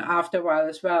formulation after a while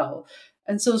as well.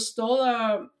 And so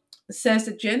Stoller says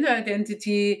that gender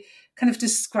identity kind of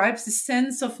describes the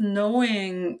sense of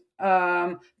knowing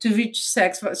to which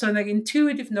sex, so like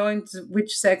intuitive knowing to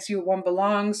which sex one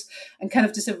belongs, and kind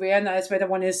of this awareness whether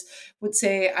one would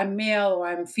say I'm male or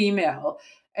I'm female.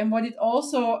 And what it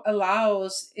also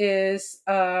allows is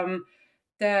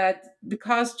that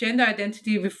because gender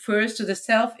identity refers to the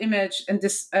self-image and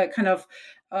this kind of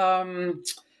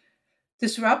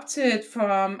disrupted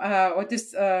from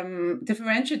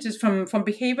differentiated from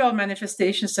behavioral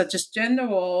manifestations such as gender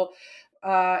role,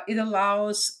 it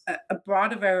allows a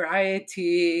broader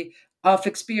variety of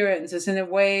experiences in a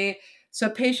way. So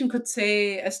a patient could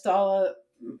say, as Stoller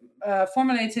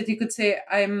formulated, he could say,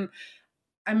 I'm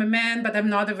a man, but I'm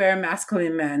not a very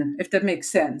masculine man, if that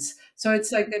makes sense. So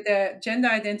it's like that their gender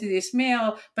identity is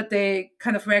male, but they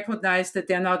kind of recognize that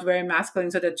they're not very masculine,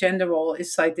 so their gender role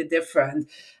is slightly different.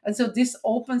 And so this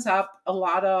opens up a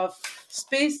lot of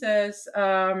spaces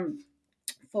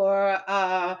for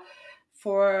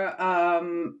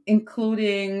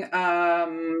including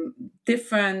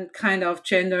different kind of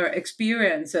gender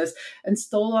experiences. And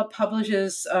Stoller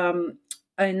publishes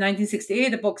in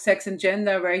 1968, a book, Sex and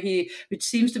Gender, which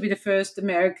seems to be the first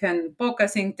American book, I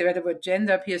think, where the word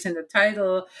gender appears in the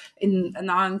title in a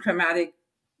non-grammatic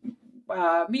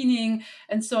meaning.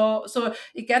 And so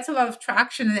it gets a lot of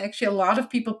traction, and actually a lot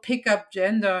of people pick up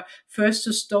gender first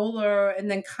to Stoller and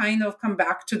then kind of come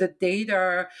back to the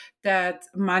data that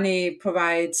Money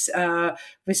provides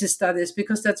with his studies,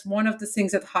 because that's one of the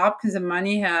things that Hopkins and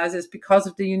Money has, is because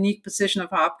of the unique position of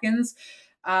Hopkins.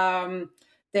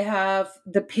 They have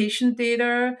the patient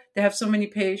data. They have so many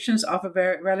patients of a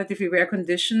very relatively rare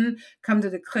condition come to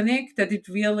the clinic that it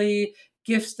really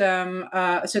gives them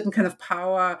a certain kind of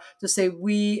power to say,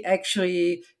 we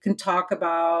actually can talk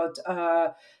about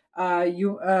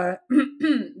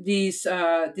these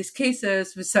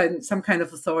cases with some kind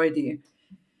of authority.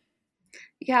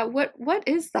 Yeah, what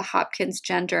is the Hopkins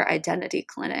Gender Identity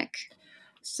Clinic?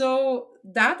 So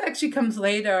that actually comes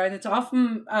later, and it's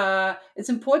often it's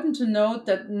important to note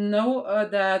that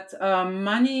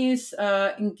Money's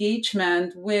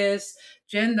engagement with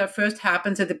gender first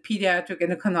happens at the pediatric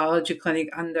endocrinology clinic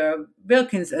under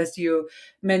Wilkins, as you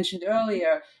mentioned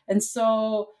earlier. And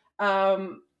so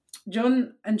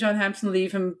John Hampson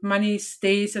leave, and Money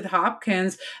stays at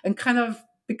Hopkins and kind of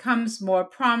becomes more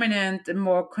prominent and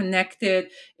more connected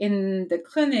in the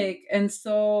clinic. And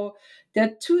so there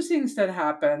are two things that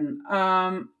happen.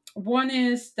 One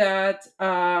is that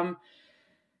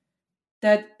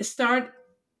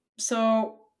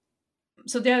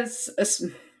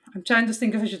I'm trying to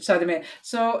think if I should start a minute.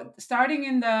 So starting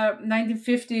in the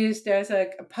 1950s, there's a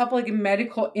public and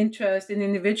medical interest in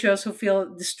individuals who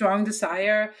feel the strong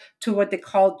desire to what they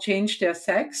call change their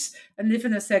sex and live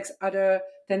in a sex other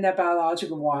than their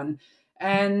biological one.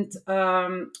 And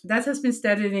that has been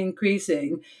steadily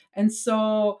increasing. And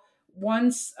so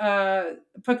once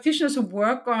practitioners who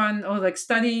work on or like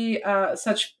study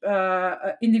such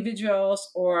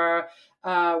individuals or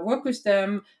work with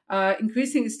them,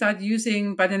 increasingly start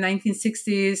using, by the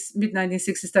 1960s,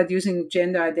 mid-1960s, start using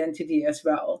gender identity as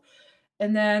well.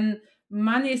 And then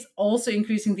money is also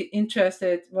increasingly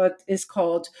interested what is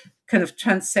called kind of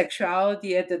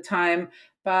transsexuality at the time,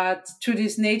 but through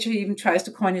this nature, he even tries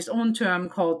to coin his own term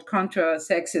called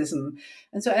contra-sexism.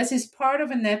 And so as he's part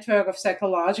of a network of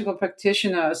psychological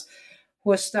practitioners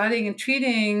who are studying and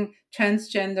treating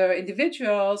transgender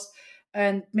individuals,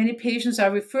 and many patients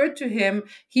are referred to him,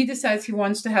 he decides he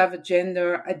wants to have a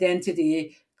gender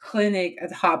identity clinic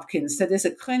at Hopkins. That is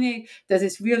a clinic that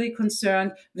is really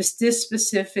concerned with this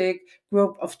specific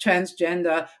group of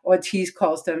transgender, or he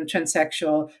calls them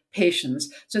transsexual patients.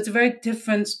 So it's a very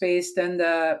different space than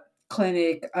the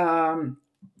clinic, the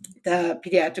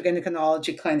pediatric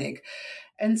endocrinology clinic.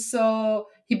 And so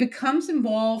he becomes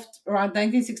involved around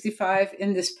 1965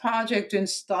 in this project to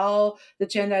install the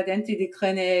gender identity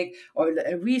clinic or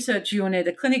a research unit,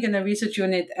 a clinic and a research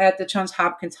unit at the Johns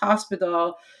Hopkins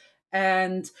Hospital,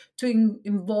 and to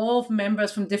involve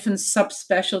members from different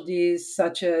subspecialties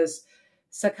such as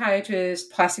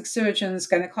psychiatrists, plastic surgeons,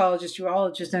 gynecologists,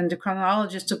 urologists, and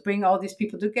endocrinologists, to bring all these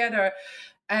people together.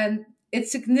 And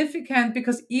it's significant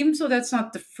because even though that's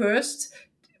not the first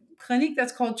clinic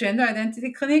that's called Gender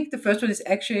Identity Clinic, the first one is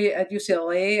actually at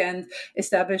UCLA and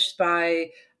established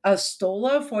by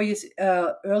Stoller 4 years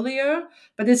earlier,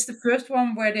 but it's the first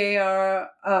one where they are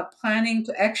planning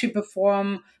to actually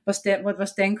perform what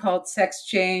was then called sex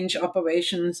change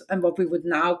operations and what we would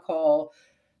now call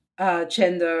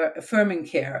gender affirming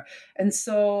care. And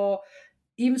so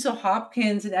even so,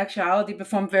 Hopkins in actuality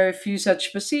performed very few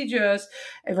such procedures.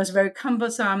 It was very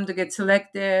cumbersome to get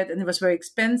selected, and it was very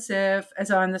expensive,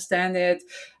 as I understand it.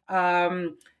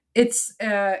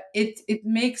 It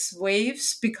makes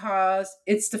waves because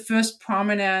it's the first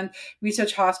prominent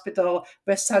research hospital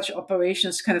where such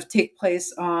operations kind of take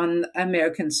place on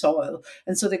American soil,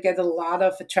 and so they get a lot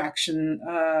of attraction,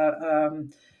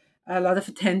 a lot of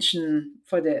attention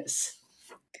for this.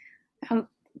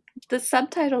 The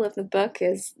subtitle of the book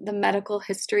is The Medical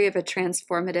History of a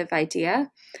Transformative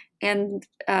Idea. And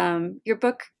your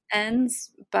book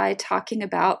ends by talking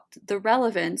about the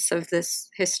relevance of this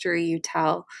history you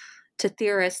tell to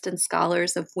theorists and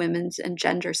scholars of women's and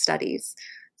gender studies.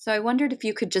 So I wondered if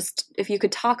you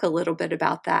could talk a little bit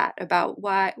about that, about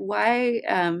why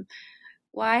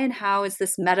and how is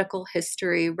this medical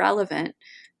history relevant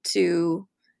to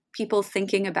people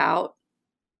thinking about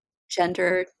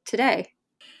gender today?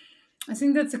 I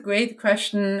think that's a great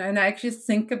question, and I actually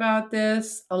think about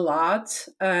this a lot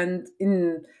and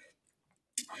in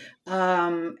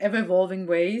ever-evolving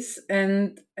ways.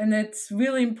 And it's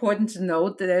really important to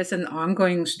note that there's an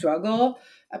ongoing struggle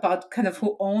about kind of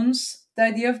who owns the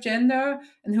idea of gender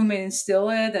and who may instill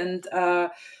it and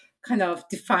kind of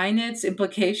define its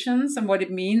implications and what it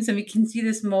means. And we can see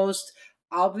this most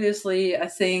obviously, I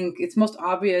think it's most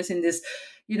obvious in this,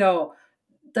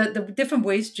 the different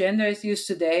ways gender is used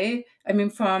today. I mean,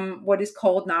 from what is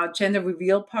called now gender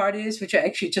reveal parties, which are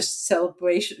actually just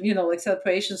celebrations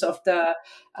of the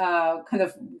kind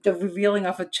of the revealing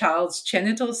of a child's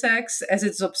genital sex as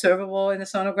it's observable in a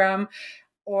sonogram,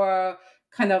 or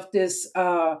kind of this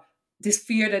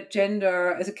fear that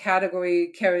gender as a category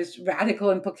carries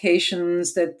radical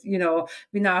implications that,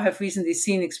 we now have recently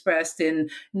seen expressed in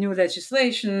new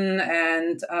legislation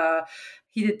and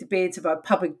heated debates about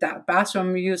public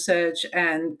bathroom usage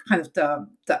and kind of the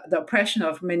oppression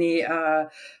of many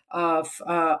of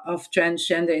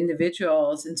transgender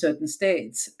individuals in certain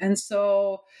states. And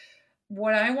so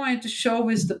what I wanted to show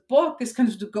with the book is kind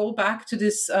of to go back to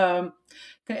this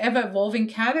ever-evolving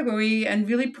category and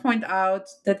really point out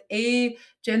that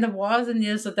gender was and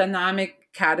is a dynamic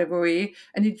category,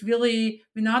 and we're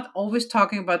not always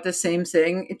talking about the same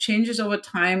thing. It changes over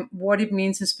time what it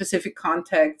means in specific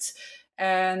contexts.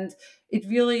 And it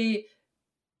really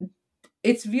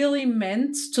it's really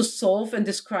meant to solve and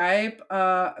describe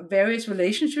various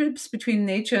relationships between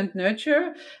nature and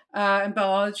nurture, and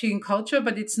biology and culture,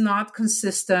 but it's not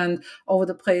consistent over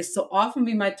the place. So often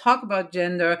we might talk about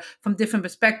gender from different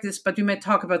perspectives, but we might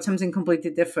talk about something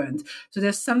completely different. So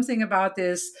there's something about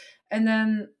this. And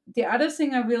then the other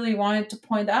thing I really wanted to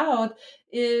point out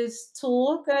is to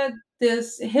look at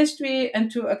this history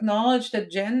and to acknowledge that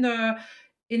gender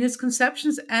in its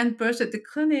conceptions and birth at the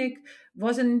clinic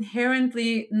was an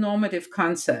inherently normative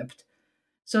concept.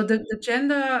 So the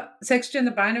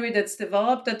sex-gender binary that's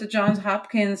developed at the Johns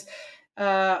Hopkins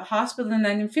Hospital in the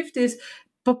 1950s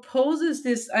proposes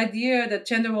this idea that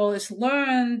gender role is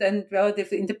learned and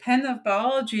relatively independent of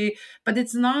biology, but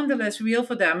it's nonetheless real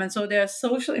for them. And so there are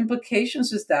social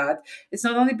implications with that. It's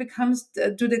not only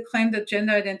do they claim that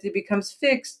gender identity becomes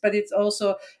fixed, but it's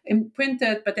also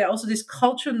imprinted, but there are also these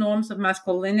cultural norms of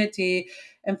masculinity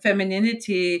and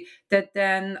femininity that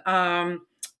then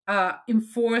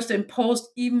enforced, imposed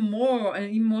even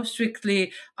more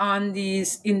strictly on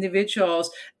these individuals,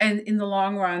 and in the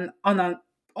long run on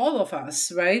all of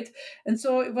us, right? And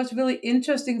so it was really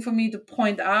interesting for me to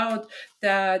point out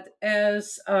that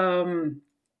as feminist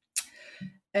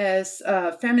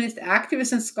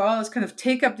activists and scholars kind of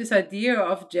take up this idea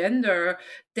of gender,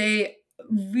 they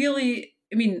really,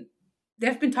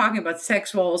 they've been talking about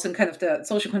sex roles and kind of the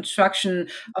social construction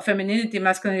of femininity and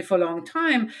masculinity for a long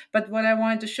time. But what I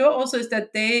wanted to show also is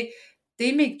that they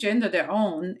make gender their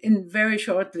own in very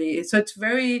shortly. So it's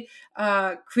very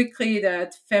quickly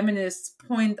that feminists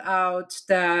point out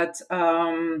that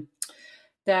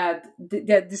that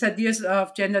these ideas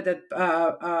of gender that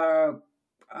are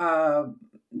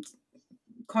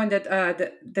coined that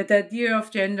the idea of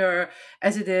gender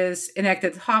as it is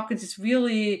enacted at Hopkins is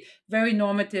really very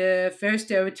normative, very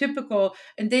stereotypical,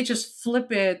 and they just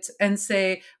flip it and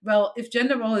say, well, if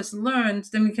gender role is learned,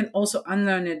 then we can also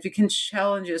unlearn it, we can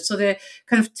challenge it. So they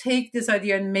kind of take this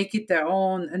idea and make it their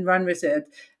own and run with it.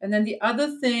 And then the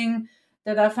other thing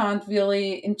that I found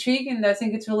really intriguing, and I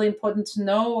think it's really important to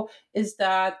know, is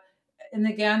that, and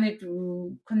again, it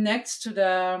connects to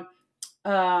the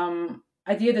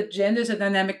idea that gender is a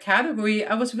dynamic category.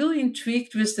 I was really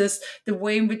intrigued with the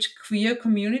way in which queer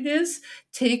communities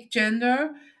take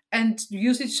gender and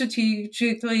use it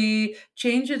strategically,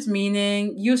 change its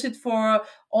meaning, use it for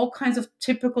all kinds of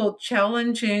typical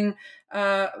challenging,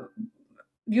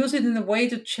 use it in a way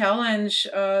to challenge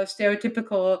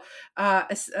stereotypical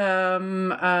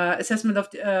assessment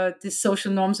of the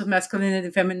social norms of masculinity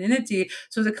and femininity.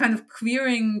 So the kind of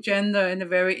queering gender in a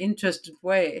very interesting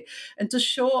way. And to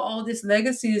show all these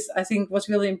legacies, I think was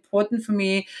really important for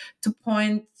me to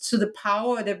point to the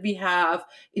power that we have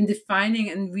in defining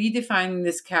and redefining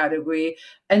this category,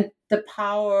 and the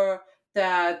power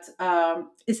that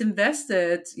is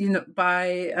invested,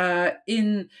 by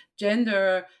in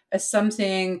gender as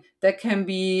something that can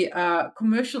be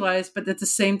commercialized, but at the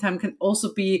same time can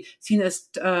also be seen as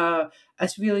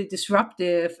really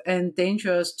disruptive and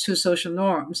dangerous to social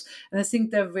norms. And I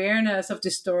think the awareness of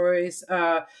these stories,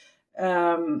 I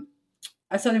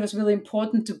thought it was really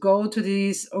important to go to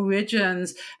these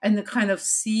origins and to kind of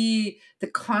see the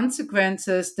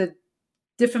consequences that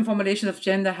different formulations of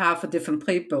gender have for different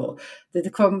people, the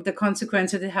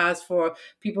consequences it has for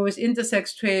people with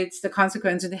intersex traits, the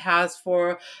consequences it has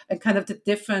for kind of the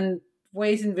different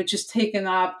ways in which it's taken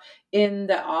up in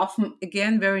the often,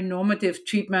 again, very normative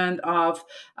treatment of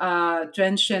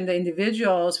transgender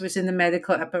individuals within the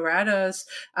medical apparatus,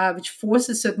 which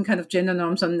forces certain kind of gender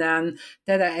norms on them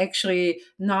that are actually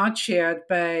not shared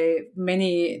by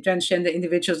many transgender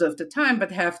individuals of the time,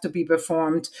 but have to be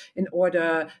performed in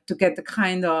order to get the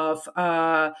kind of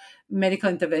medical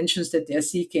interventions that they're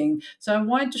seeking. So I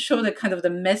wanted to show the kind of the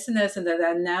messiness and the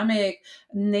dynamic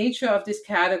nature of this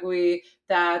category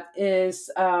that is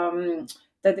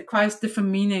that requires different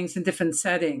meanings in different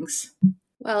settings.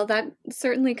 Well, that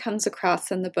certainly comes across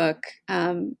in the book,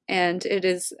 and it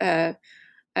is a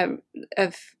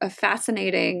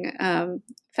fascinating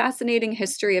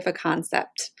history of a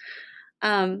concept.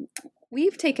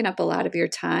 We've taken up a lot of your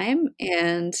time,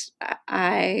 and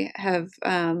I have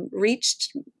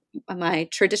reached my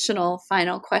traditional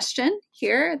final question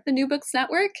here at the New Books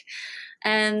Network.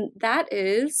 And that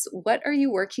is, what are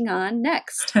you working on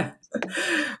next?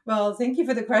 Well, thank you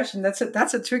for the question. That's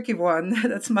a tricky one.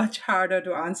 That's much harder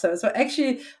to answer. So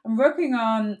actually, I'm working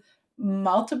on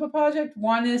multiple projects.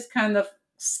 One is kind of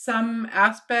some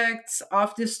aspects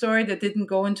of this story that didn't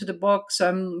go into the book. So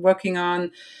I'm working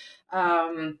on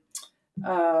a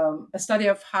study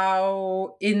of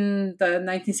how in the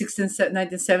 1960s and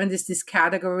 1970s this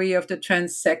category of the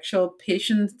transsexual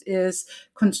patient is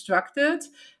constructed.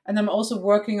 And I'm also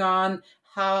working on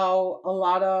how a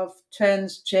lot of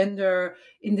transgender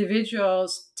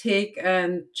individuals take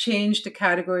and change the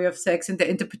category of sex and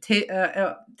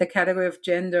the category of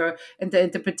gender and the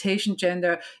interpretation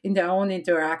gender in their own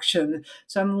interaction.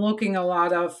 So I'm looking a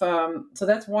lot of so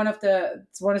that's one of the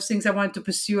things I wanted to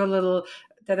pursue a little,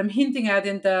 that I'm hinting at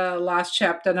in the last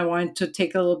chapter, and I wanted to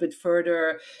take a little bit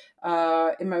further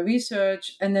in my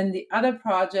research. And then the other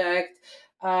project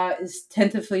is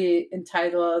tentatively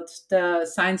entitled The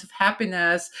Science of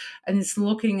Happiness, and it's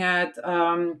looking at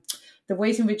the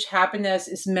ways in which happiness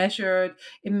is measured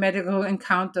in medical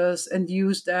encounters and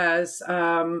used as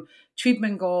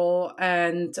treatment goal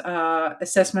and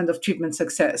assessment of treatment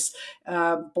success,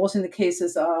 both in the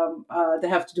cases that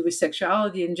have to do with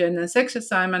sexuality and gender and sex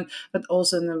assignment, but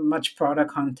also in a much broader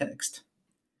context.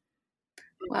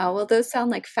 Wow, well, those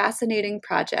sound like fascinating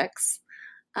projects.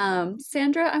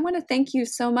 Sandra, I want to thank you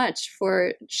so much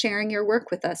for sharing your work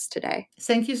with us today.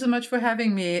 Thank you so much for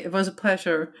having me. It was a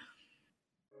pleasure.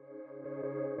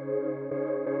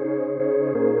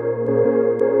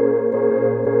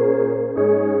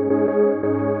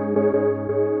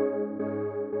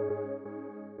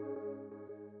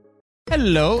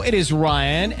 Hello, it is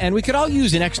Ryan, and we could all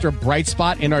use an extra bright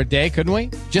spot in our day, couldn't we?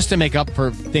 Just to make up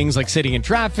for things like sitting in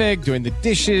traffic, doing the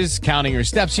dishes, counting your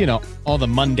steps, you know, all the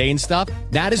mundane stuff.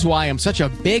 That is why I'm such a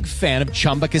big fan of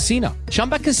Chumba Casino.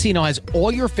 Chumba Casino has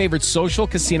all your favorite social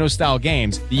casino-style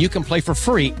games that you can play for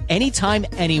free anytime,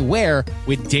 anywhere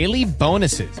with daily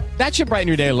bonuses. That should brighten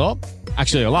your day a little.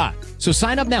 Actually, a lot. So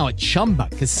sign up now at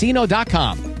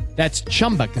ChumbaCasino.com. That's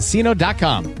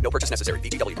ChumbaCasino.com. No purchase necessary.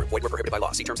 VGW Group. Void where prohibited by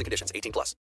law. See terms and conditions. 18+.